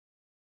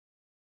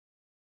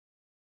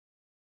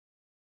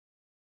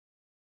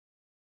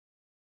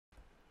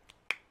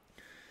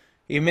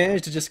he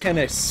managed to just kind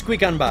of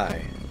squeak on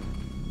by.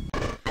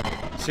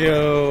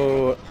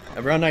 So,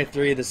 around night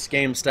 3, this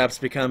game stops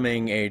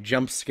becoming a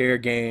jump scare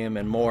game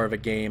and more of a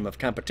game of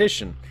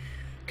competition.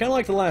 Kind of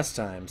like the last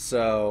time,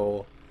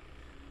 so...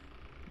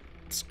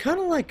 It's kind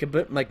of like a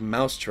bit like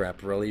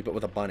Mousetrap, really, but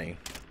with a bunny.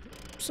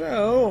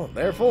 So,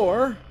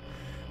 therefore,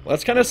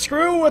 let's kind of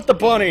screw with the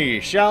bunny,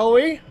 shall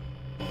we?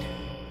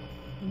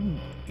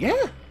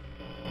 Yeah,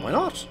 why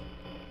not?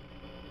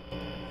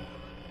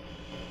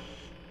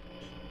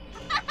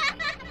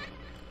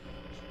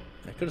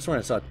 I could have sworn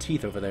I saw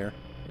teeth over there.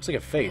 Looks like a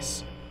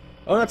face.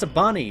 Oh, that's a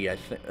Bonnie.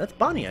 That's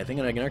Bonnie, I think,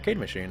 in like an arcade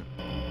machine.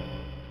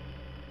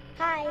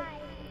 Hi.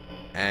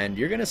 And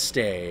you're gonna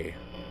stay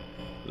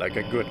like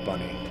a good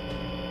bunny.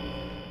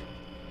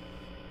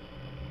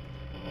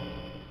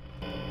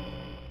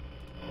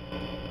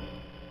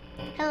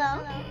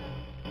 Hello.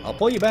 I'll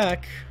pull you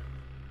back.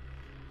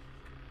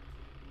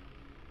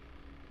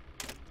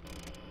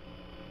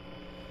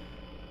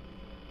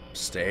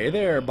 Stay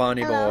there,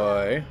 Bonnie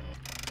boy.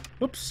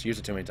 Oops, used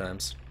it too many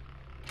times.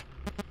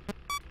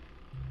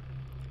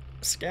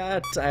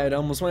 Scott, I'd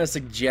almost want to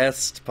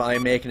suggest probably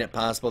making it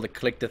possible to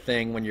click the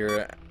thing when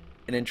you're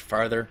an inch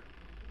farther.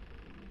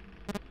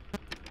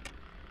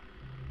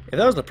 If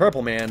that was the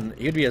purple man,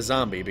 he'd be a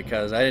zombie,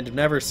 because I've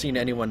never seen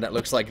anyone that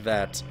looks like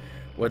that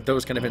with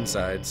those kind of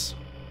insides.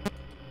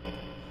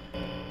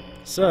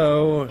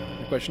 So,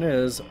 the question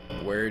is,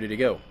 where did he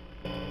go?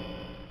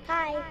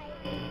 Hi.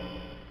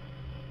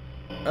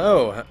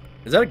 Oh,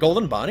 is that a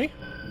golden Bonnie?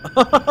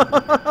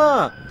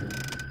 Uh-oh.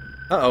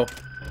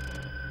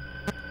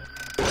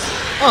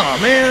 Oh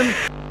man!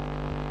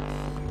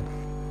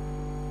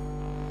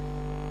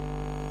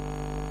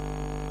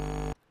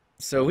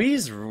 So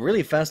he's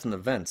really fast in the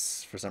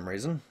vents for some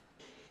reason.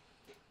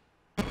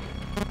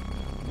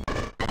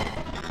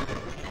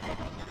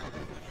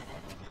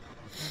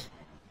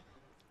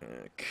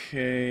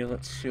 Okay,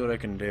 let's see what I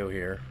can do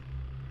here.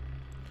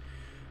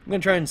 I'm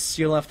gonna try and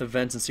seal off the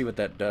vents and see what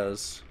that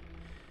does.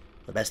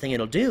 The best thing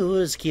it'll do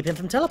is keep him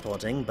from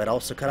teleporting, but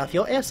also cut off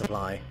your air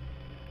supply.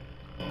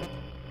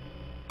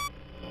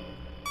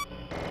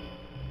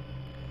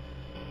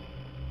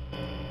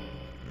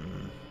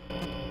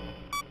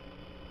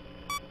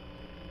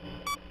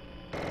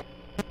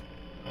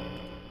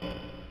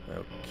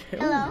 Okay,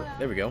 Hello?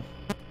 there we go.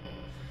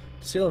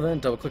 Seal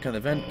event, double click on the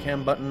vent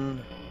cam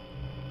button.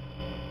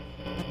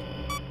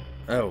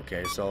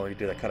 Okay, so you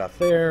do that cut off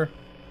there.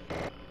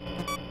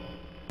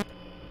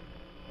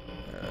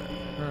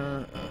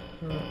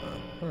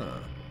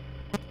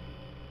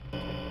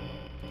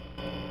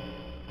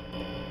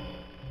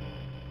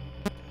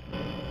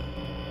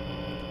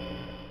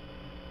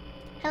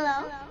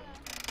 Hello.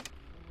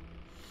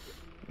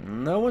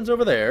 No one's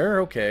over there,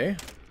 okay.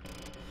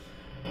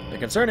 The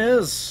concern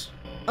is...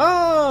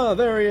 Ah,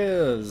 there he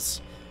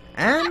is!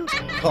 And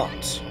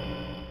caught.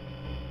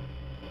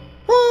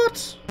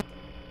 What?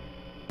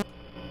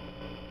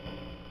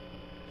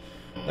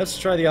 Let's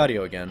try the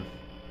audio again.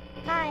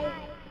 Hi.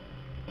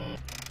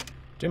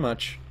 Too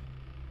much.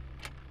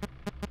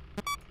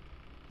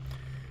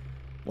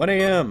 1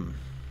 a.m.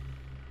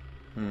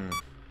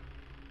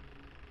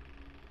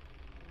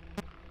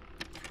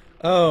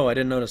 Oh, I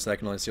didn't notice that I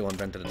can only see one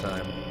vent at a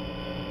time.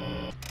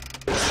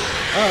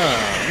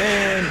 Ah,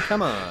 man,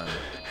 come on.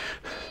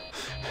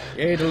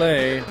 Yay,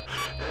 delay.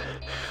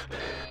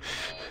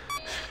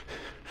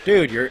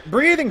 Dude, you're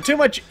breathing too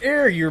much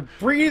air. You're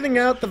breathing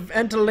out the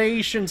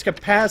ventilation's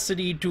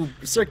capacity to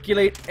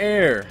circulate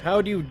air.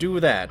 How do you do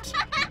that?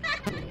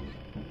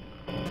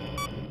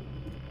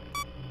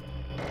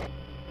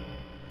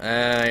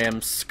 I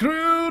am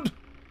screwed.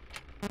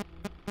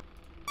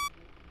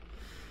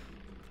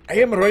 I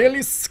am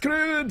royally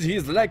screwed.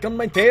 He's like on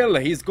my tail.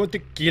 He's going to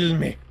kill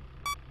me.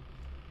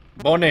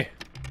 Bonnie.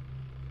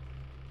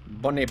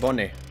 Bonnie,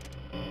 Bonnie.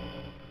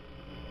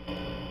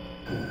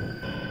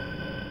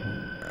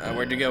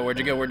 Where'd you go? Where'd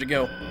you go? Where'd you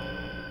go?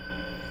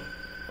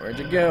 Where'd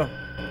you go?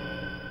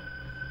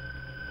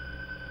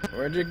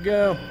 Where'd you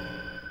go?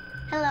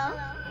 Hello.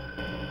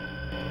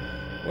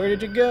 Where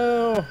did you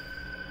go?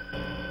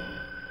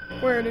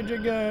 Where did you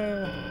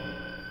go?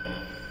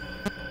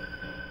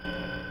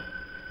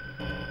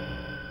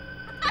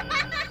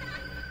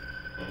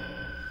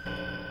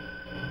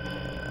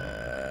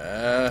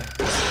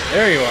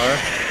 There you are.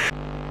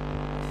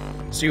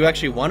 So you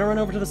actually want to run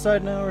over to the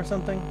side now or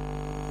something?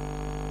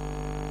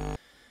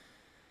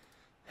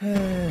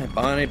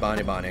 Bonnie,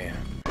 Bonnie, Bonnie.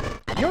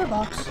 Your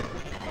box.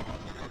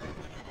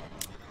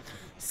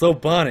 So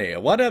Bonnie,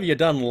 what have you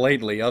done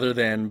lately other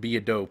than be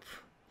a dope?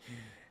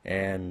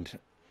 And...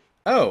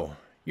 Oh,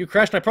 you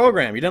crashed my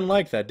program. You didn't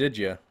like that, did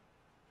you?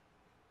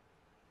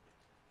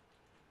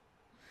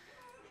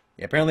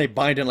 Yeah, apparently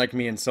Bonnie didn't like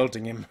me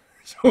insulting him.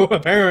 So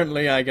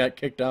apparently I got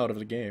kicked out of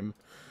the game.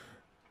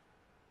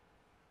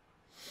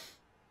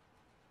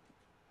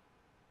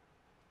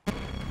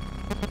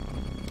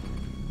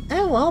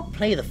 Oh, I'll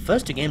play the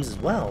first 2 games as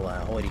well,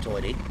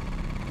 hoity-toity.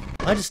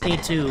 I just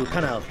need to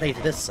kind of play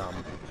through this some.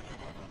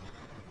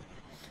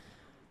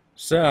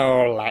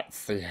 So, let's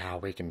see how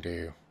we can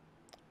do.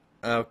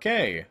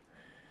 Okay.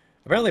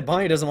 Apparently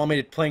Bonnie doesn't want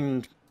me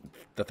playing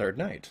the third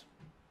night.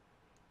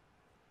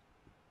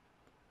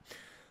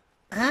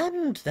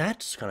 And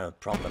that's kind of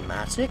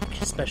problematic,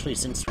 especially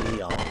since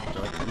we are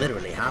like,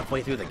 literally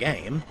halfway through the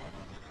game.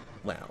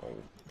 Well,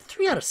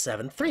 3 out of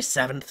 7,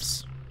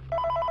 3/7.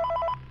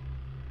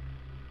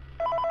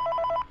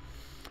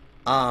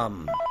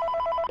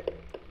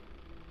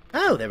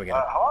 Oh, there we go.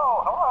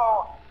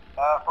 Hello.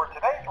 For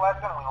today's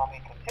lesson, we will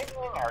be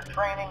continuing our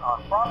training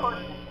on proper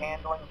suit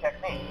handling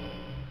techniques.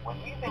 When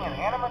using an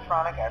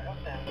animatronic as a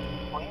suit,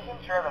 please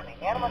ensure that the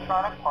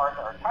animatronic parts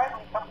are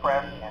tightly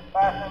compressed and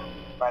fastened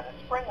by the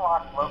spring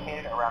locks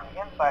located around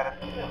the inside of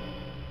the suit.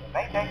 It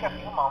may take a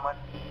few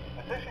moments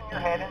to position your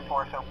head and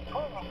torso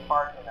between these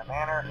parts in a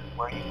manner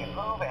where you can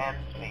move and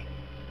speak.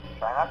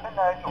 Try not to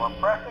nudge or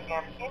press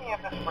against any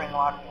of the spring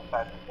locks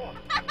inside the suit.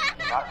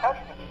 Do not touch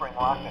the spring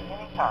locks at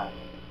any time.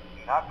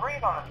 Do not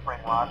breathe on the spring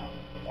locks,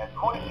 as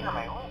moisture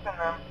may loosen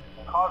them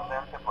and cause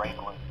them to break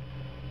loose.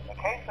 In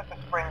the case that the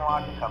spring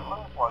locks come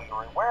loose while you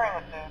are wearing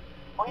a suit,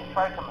 please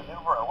try to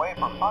maneuver away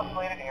from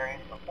populated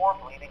areas before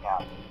bleeding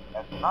out.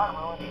 That's not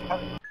really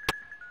because...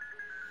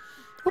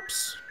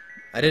 Oops.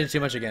 I did it too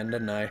much again,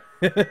 didn't I?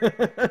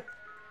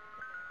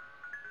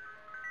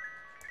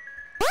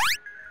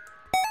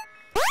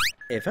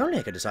 If only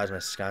I could disguise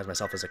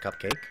myself as a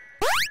cupcake.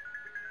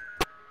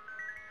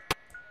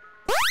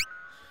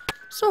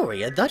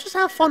 Sorry, I just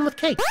have fun with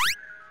cake.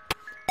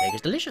 Cake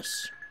is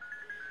delicious.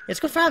 It's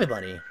good for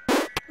everybody.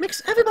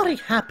 Makes everybody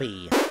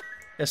happy.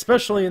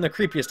 Especially in the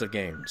creepiest of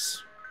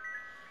games.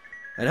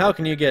 And how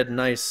can you get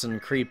nice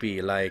and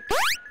creepy like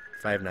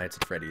Five Nights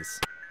at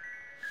Freddy's?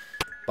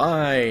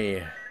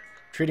 By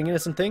treating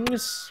innocent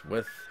things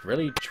with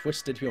really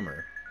twisted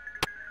humor.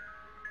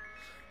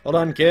 Hold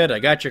on, kid, I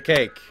got your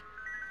cake.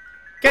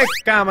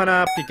 Cake's coming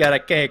up, you got a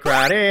cake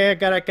right here,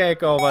 got a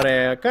cake over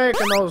there, cake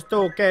and those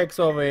 2 cakes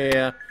over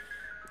here.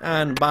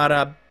 And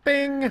bada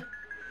bing,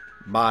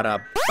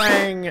 bada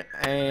bang,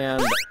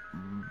 and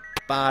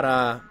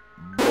bada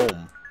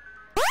boom.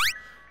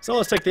 So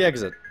let's take the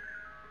exit.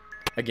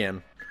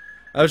 Again.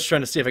 I was just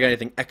trying to see if I got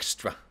anything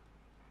extra.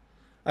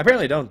 I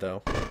apparently don't,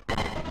 though.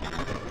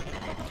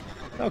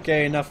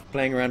 Okay, enough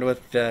playing around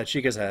with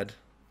Chica's head.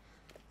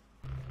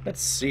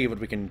 Let's see what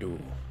we can do.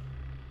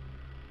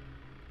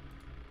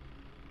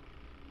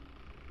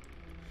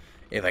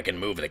 If I can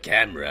move the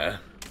camera.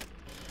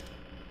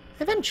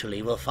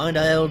 Eventually we'll find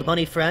our old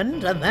bunny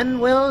friend, and then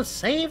we'll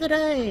save the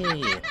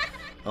day.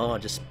 Or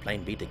just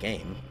plain beat the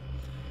game.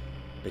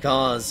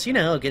 Because, you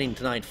know, getting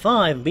to night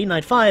 5, and beating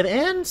night 5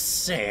 and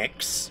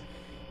 6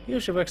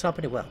 usually works out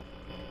pretty well.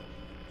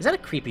 Is that a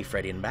creepy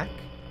Freddy in back?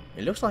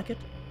 It looks like it.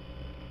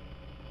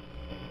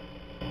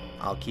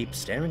 I'll keep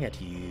staring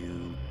at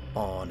you,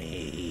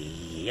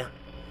 Bonnie,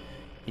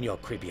 in your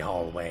creepy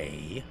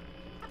hallway.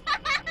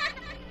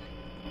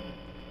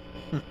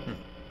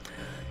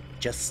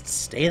 Just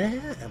stay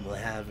there and we'll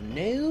have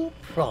no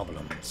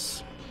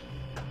problems.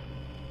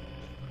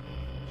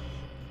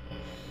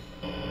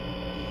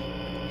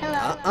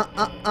 Hello.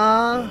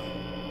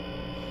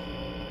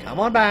 Come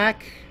on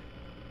back.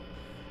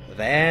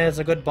 There's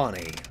a good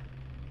bunny.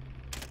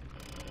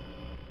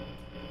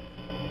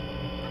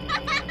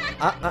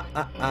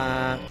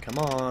 Come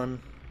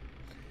on.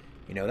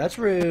 You know that's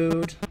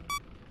rude.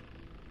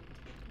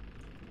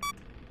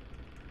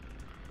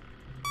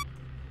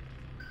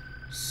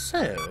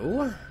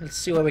 So, let's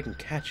see where we can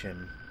catch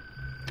him.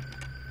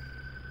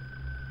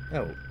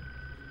 Oh.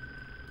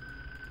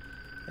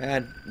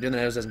 Doing the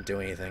nose doesn't do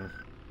anything.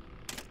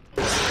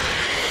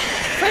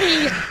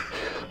 Freddy!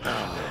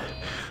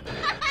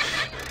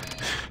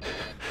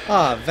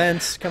 Ah,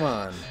 Vince, come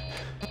on.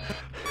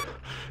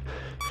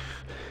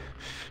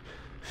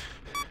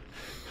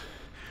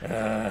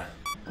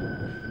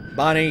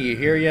 Bonnie, you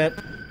here yet?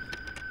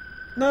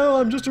 No,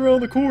 I'm just around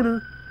the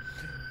corner.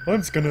 I'm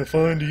just gonna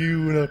find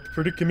you in a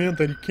predicament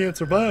that you can't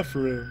survive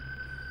forever.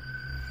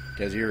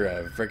 Because you're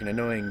a freaking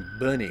annoying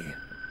bunny.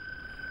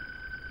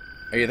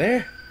 Are you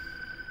there?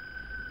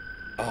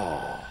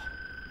 Oh.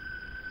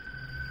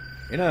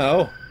 You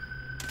know.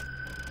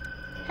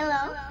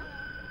 Hello.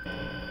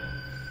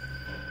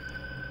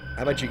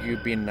 How about you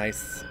being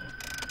nice?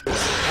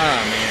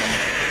 Ah, man.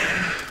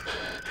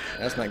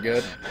 That's not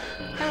good.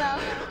 Hello.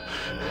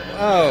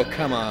 Oh,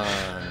 come on.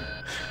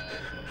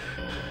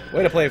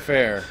 Way to play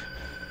fair.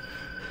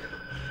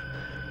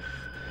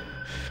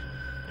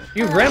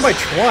 You ran by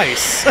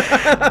twice!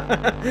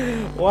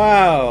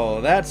 Wow,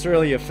 that's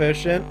really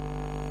efficient.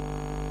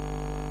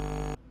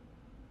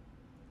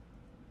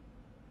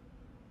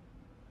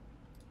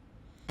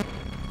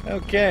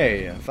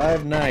 Okay,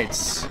 5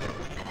 nights.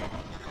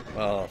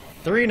 Well,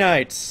 3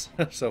 nights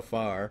so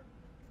far.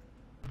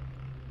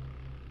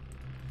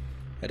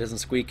 That doesn't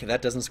squeak,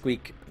 that doesn't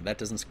squeak, that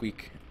doesn't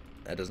squeak,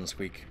 that doesn't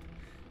squeak.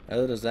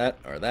 Either does that,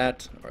 or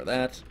that, or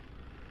that.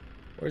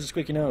 Where's the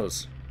squeaky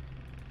nose?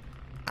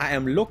 I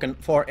am looking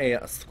for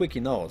a squeaky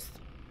nose.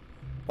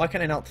 Why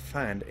can I not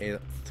find a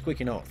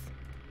squeaky nose?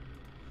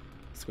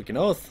 Squeaky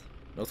nose?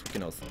 No squeaky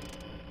nose.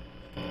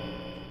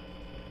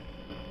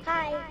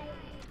 Hi.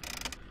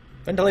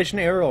 Ventilation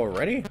error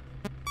already?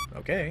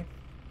 Okay.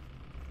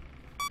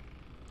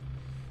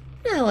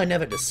 No, I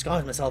never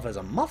disguised myself as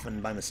a muffin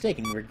by mistake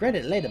and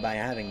regretted it later by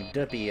having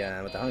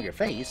Derpy with a hungry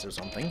face or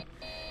something.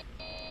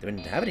 They didn't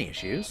have any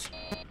issues.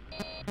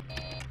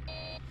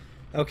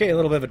 Okay, a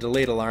little bit of a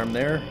delayed alarm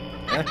there.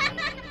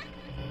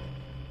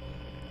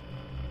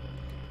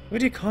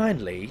 Would you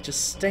kindly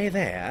just stay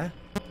there?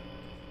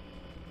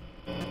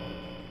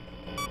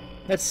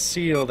 Let's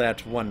seal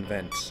that one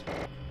vent.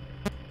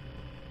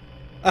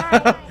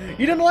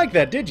 You didn't like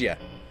that, did you?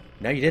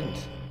 No, you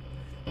didn't.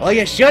 Well,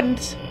 you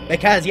shouldn't,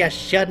 because you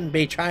shouldn't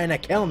be trying to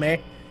kill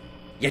me,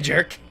 you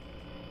jerk.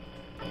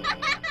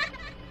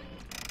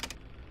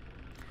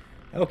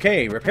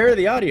 Okay, repair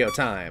the audio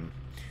time.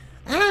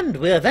 And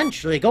we're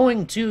eventually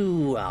going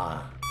to,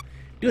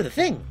 do the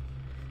thing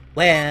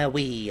where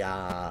we,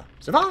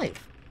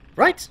 survive,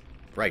 right?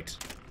 Right.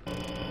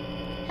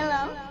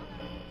 Hello?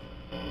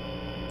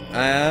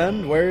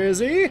 And where is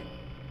he?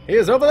 He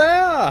is over there!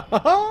 Ha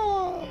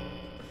ha!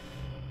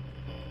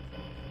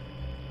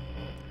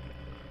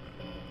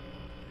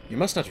 You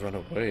must not run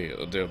away,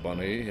 dear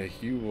bunny.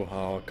 You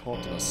are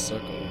caught in a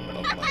circle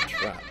of my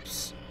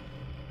traps.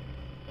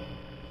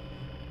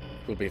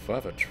 You will be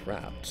forever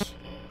trapped,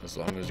 as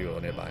long as you are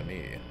nearby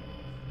me.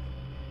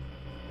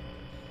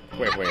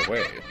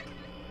 Wait.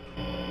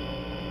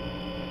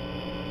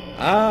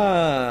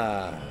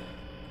 Ah!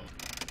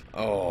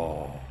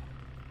 Oh.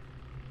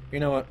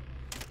 You know what?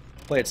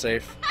 Play it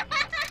safe.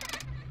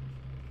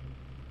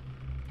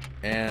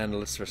 And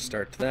let's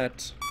restart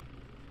that.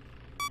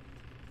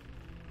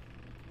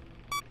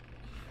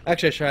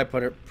 Actually,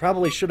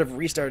 probably should have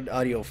restarted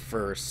audio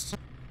first.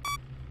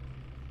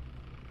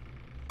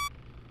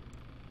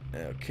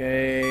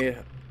 Okay.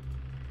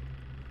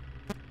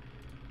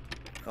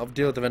 I'll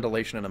deal with the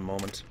ventilation in a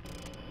moment.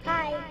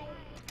 Hi.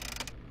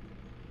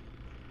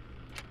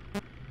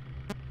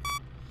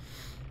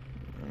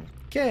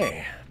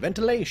 Okay,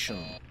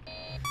 ventilation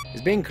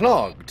is being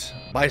clogged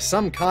by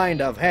some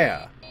kind of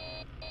hair.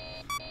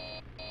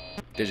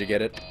 Did you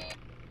get it?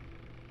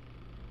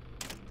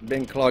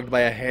 Being clogged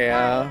by a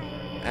hair.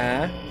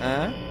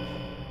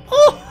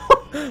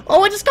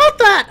 Oh, I just got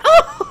that!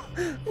 Oh,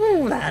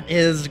 ooh, that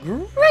is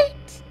great!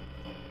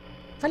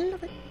 I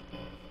love it.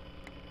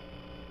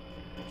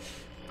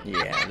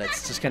 Yeah,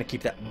 let's just kind of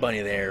keep that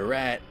bunny there,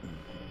 right?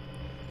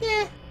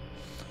 Yeah,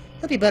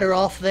 I'd be better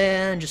off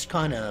there and just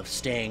kind of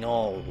staying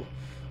all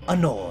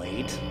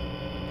annoyed.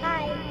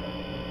 Hi.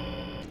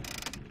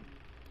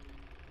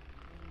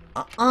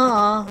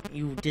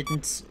 You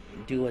didn't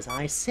do as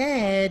I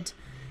said.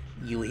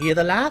 You hear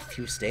the laugh,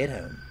 you stay at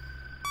home.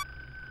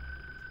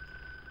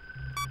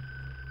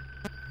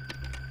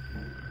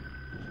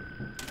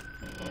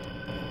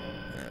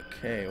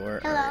 Okay, where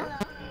Hello? are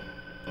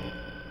you?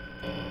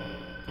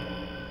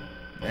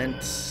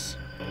 Vents.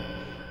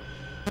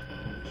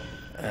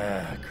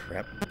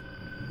 Crap.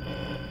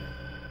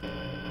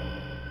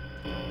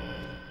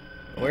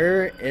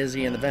 Where is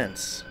he in the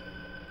vents?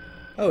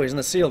 Oh, he's in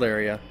the sealed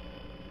area.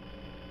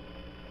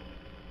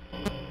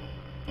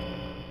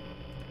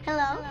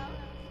 Hello?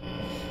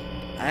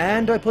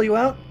 And do I pull you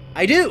out?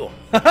 I do!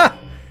 Haha!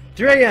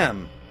 3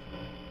 a.m.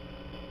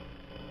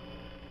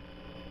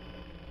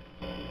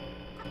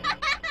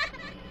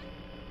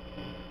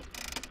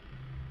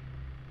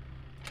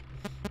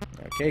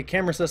 Okay,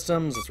 camera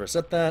systems, let's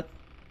reset that.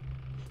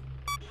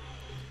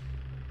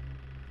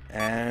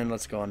 And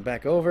let's go on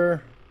back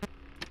over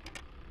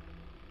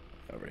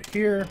to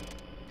here,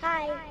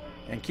 Hi.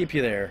 and keep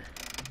you there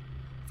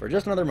for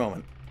just another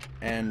moment.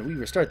 And we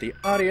restart the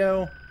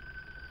audio.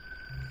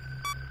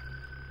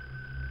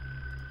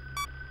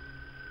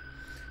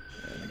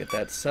 And get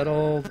that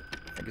settled.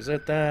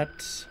 Exit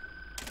that.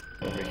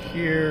 Over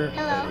here,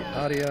 Hello? repair the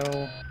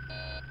audio.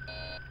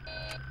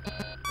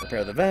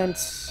 Repair the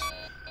vents.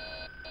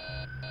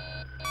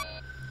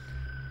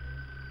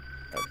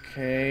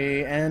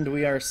 Okay, and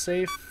we are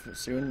safe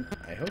soon,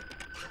 I hope.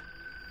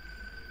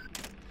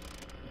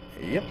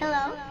 Yep.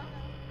 Hello?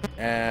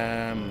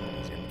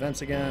 Let's get the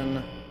vents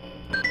again.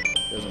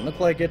 Doesn't look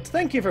like it.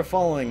 Thank you for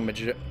following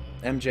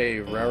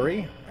MJ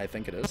Rory, I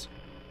think it is.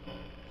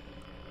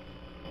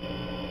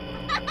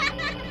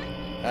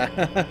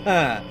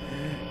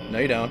 No,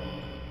 you don't.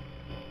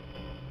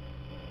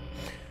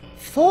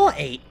 4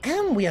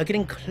 a.m. We are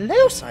getting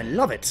close. I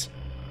love it.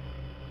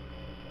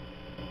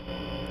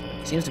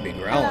 He seems to be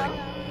growling.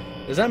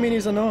 Does that mean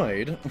he's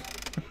annoyed?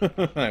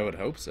 I would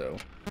hope so.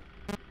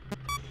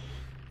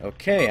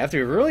 Okay, I have to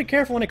be really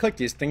careful when I click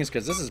these things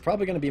because this is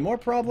probably going to be more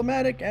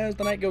problematic as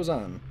the night goes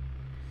on.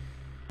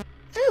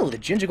 Oh, the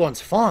ginger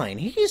one's fine.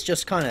 He's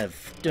just kind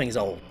of doing his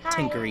old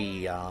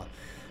tinkery,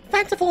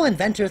 fanciful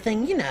inventor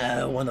thing. You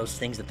know, one of those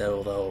things that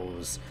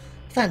those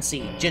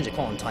fancy ginger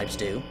corn types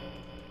do.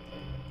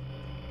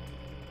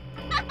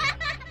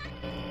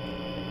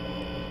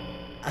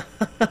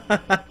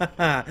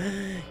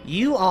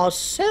 You are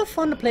so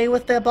fun to play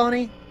with there,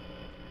 Bonnie.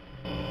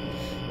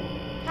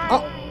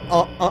 Hi.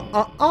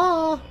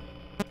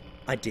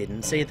 I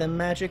didn't say the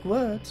magic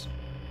words.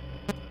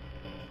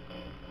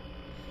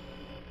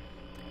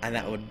 And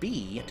that would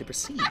be to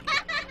proceed.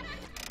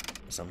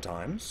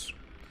 sometimes.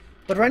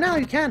 But right now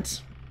you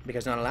can't,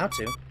 because you're not allowed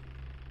to.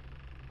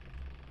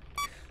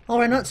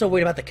 Alright, not so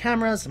worried about the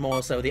cameras,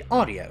 more so the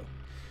audio.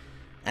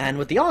 And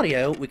with the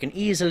audio, we can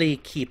easily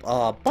keep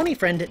our bunny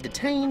friend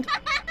detained,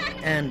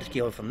 and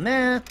go from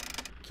there,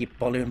 keep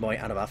Balloon Boy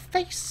out of our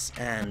face,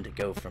 and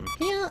go from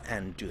here,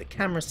 and do the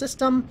camera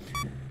system.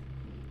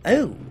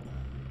 Oh.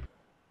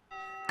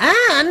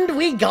 And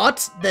we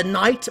got the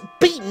night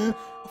beaten,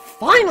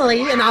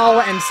 finally, an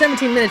hour and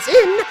 17 minutes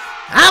in,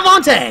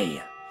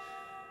 Avante!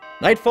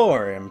 Night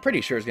 4, I'm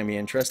pretty sure it's going to be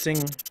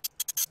interesting.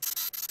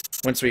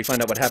 Once we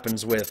find out what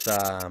happens with,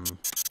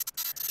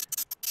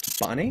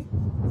 Bonnie?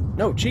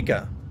 No,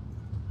 Chica.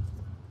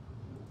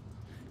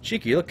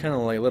 Chica, you look kind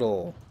of like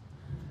little...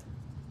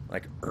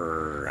 Like,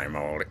 I'm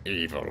all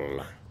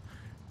evil.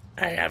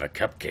 I have a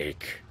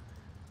cupcake.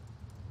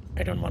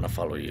 I don't want to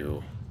follow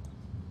you.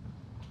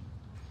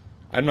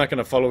 I'm not going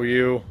to follow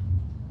you.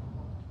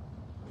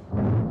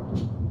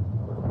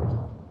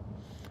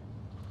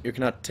 You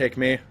cannot take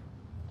me.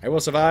 I will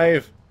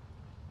survive.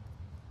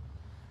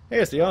 Hey,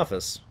 it's the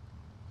office.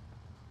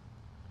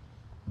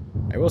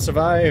 I will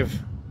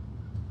survive.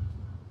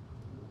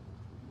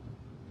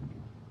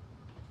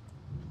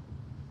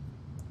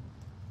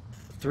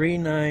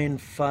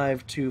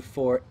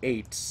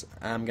 $395248.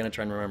 I'm gonna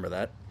try and remember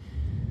that.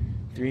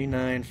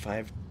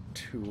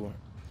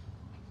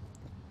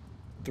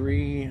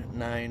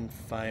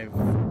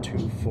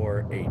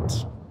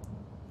 395248.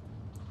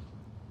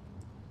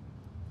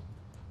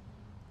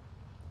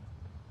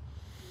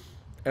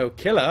 Oh,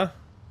 killer!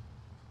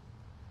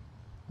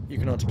 You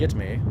cannot get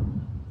me.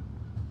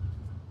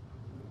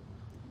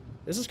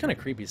 This is kind of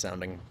creepy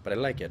sounding, but I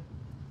like it.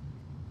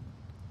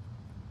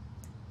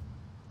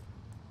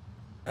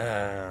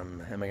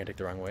 Am I gonna take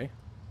the wrong way?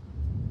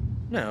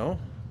 No.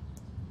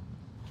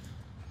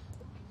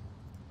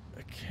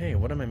 Okay,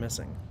 what am I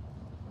missing?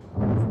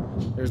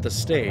 There's the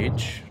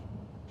stage.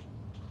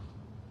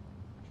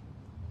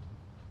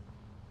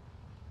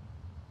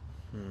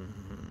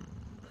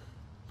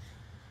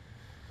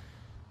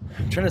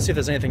 I'm trying to see if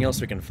there's anything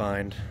else we can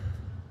find.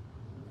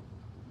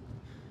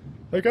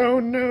 Like, oh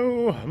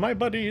no, my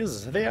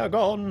buddies, they are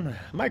gone.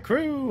 My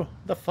crew,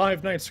 the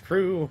Five Nights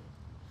crew.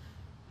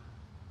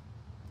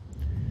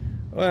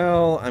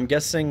 Well, I'm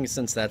guessing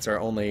since that's our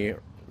only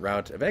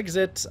route of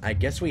exit, I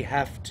guess we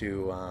have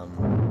to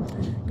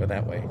go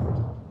that way.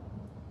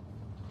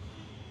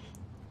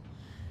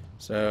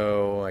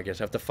 So, I guess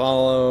I have to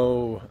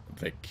follow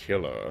the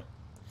killer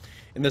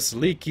in this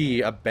leaky,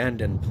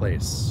 abandoned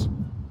place.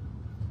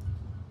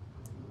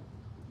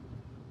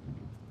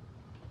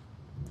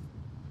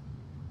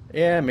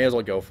 Yeah, may as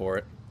well go for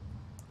it.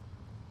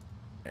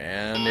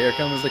 And here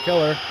comes the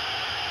killer.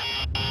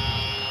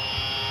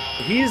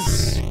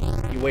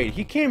 Wait,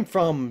 he came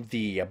from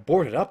the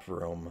boarded up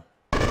room.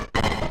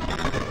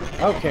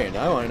 Okay,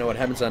 now I want to know what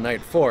happens on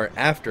night 4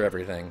 after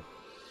everything.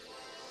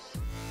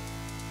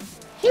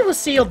 He was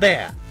sealed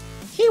there.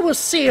 He was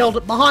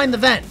sealed behind the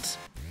vent.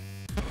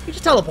 He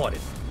just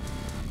teleported.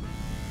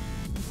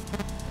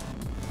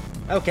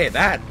 Okay,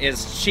 that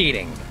is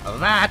cheating.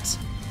 That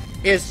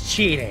is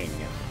cheating.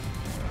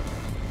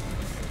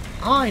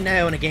 I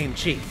know when a game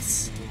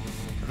cheats.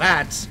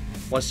 That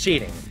was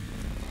cheating.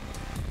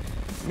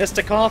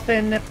 Mr.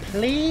 Coffin,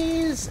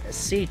 please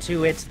see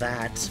to it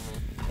that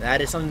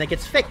that is something that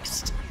gets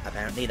fixed.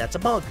 Apparently that's a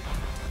bug.